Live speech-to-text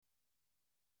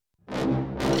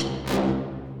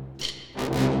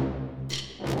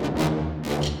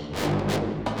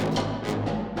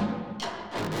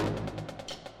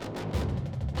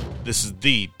This is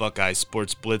the Buckeyes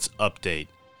Sports Blitz update.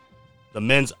 The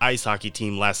men's ice hockey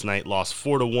team last night lost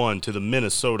 4-1 to the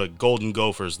Minnesota Golden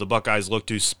Gophers. The Buckeyes look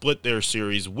to split their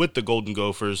series with the Golden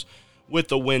Gophers with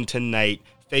the win tonight.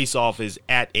 Face-off is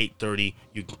at 8:30.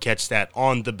 You can catch that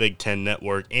on the Big Ten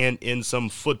Network. And in some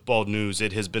football news,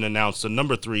 it has been announced the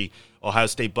number 3 Ohio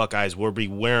State Buckeyes will be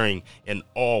wearing an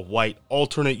all-white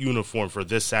alternate uniform for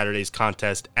this Saturday's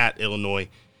contest at Illinois.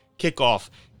 Kickoff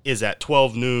is at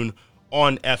 12 noon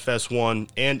on FS1.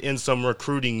 And in some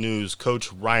recruiting news,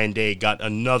 Coach Ryan Day got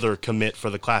another commit for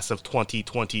the class of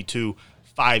 2022.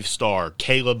 5-star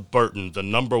Caleb Burton, the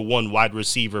number 1 wide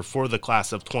receiver for the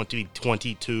class of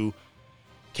 2022.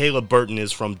 Caleb Burton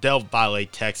is from Del Valle,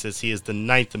 Texas. He is the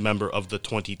 9th member of the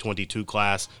 2022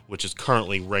 class, which is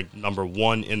currently ranked number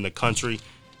 1 in the country.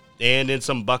 And in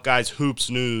some Buckeyes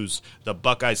hoops news, the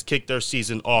Buckeyes kick their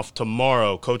season off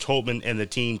tomorrow. Coach Holtman and the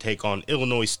team take on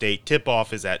Illinois State.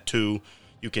 Tip-off is at 2.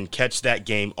 You can catch that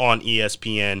game on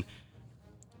ESPN.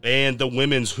 And the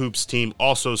women's hoops team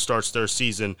also starts their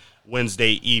season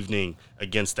Wednesday evening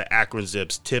against the Akron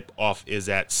Zips. Tip-off is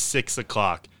at 6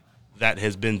 o'clock. That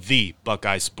has been the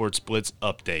Buckeye Sports Blitz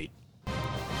update.